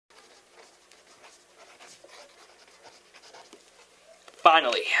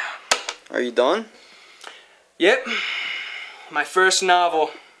Finally. Are you done? Yep. My first novel.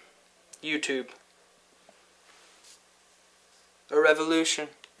 YouTube. A revolution.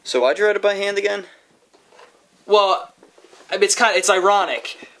 So why'd you write it by hand again? Well, it's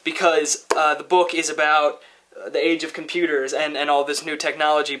ironic because the book is about the age of computers and all this new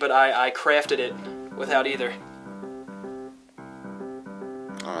technology, but I crafted it without either.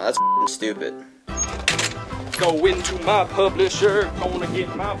 Oh, that's f***ing stupid. Go into my publisher, gonna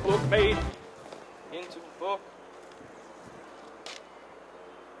get my book made into a book.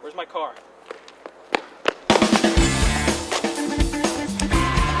 Where's my car?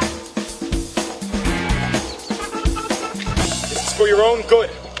 This is for your own good.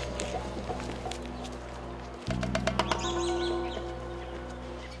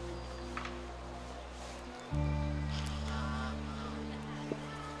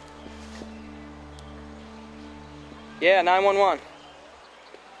 Yeah, 911.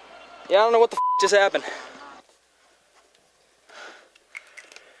 Yeah, I don't know what the f just happened.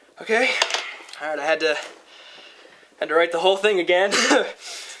 Okay. Alright, I had to write the whole thing again.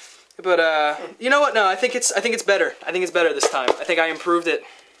 But you know what? No, I think it's better. I think it's better this time. I think I improved it.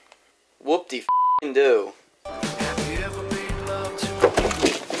 Whoop-de-f***ing-do.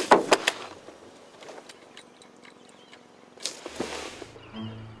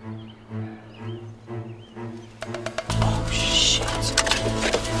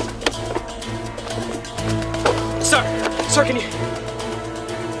 Sir, can you...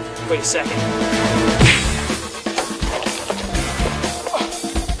 Wait a second.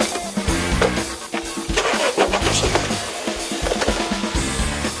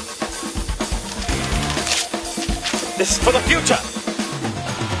 This is for the future!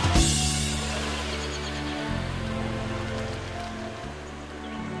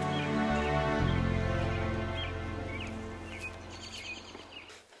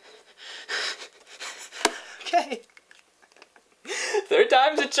 Okay. Third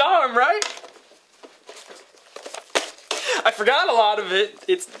time's a charm, right? I forgot a lot of it.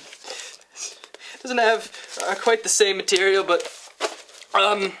 It doesn't have quite the same material, but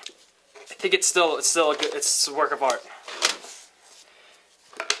I think it's still a good, it's a work of art.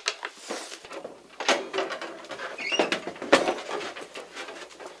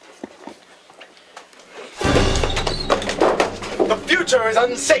 The future is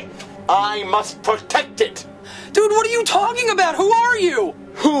unsafe. I must protect it. Dude, what are you talking about? Who are you?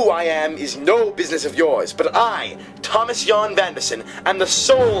 Who I am is no business of yours, but I, Thomas Jan Vanderson, am the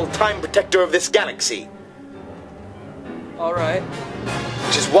sole time protector of this galaxy. Alright.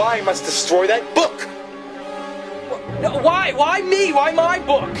 Which is why I must destroy that book. No, why? Why me? Why my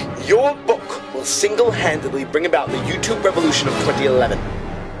book? Your book will single-handedly bring about the YouTube revolution of 2011.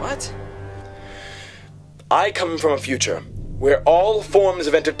 What? I come from a future where all forms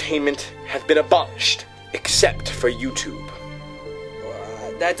of entertainment have been abolished, except for YouTube.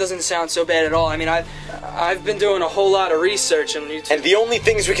 That doesn't sound so bad at all. I mean, I've been doing a whole lot of research on YouTube. And the only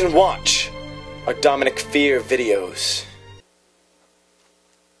things we can watch are Dominic Fear videos.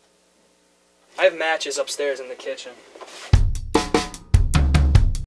 I have matches upstairs in the kitchen.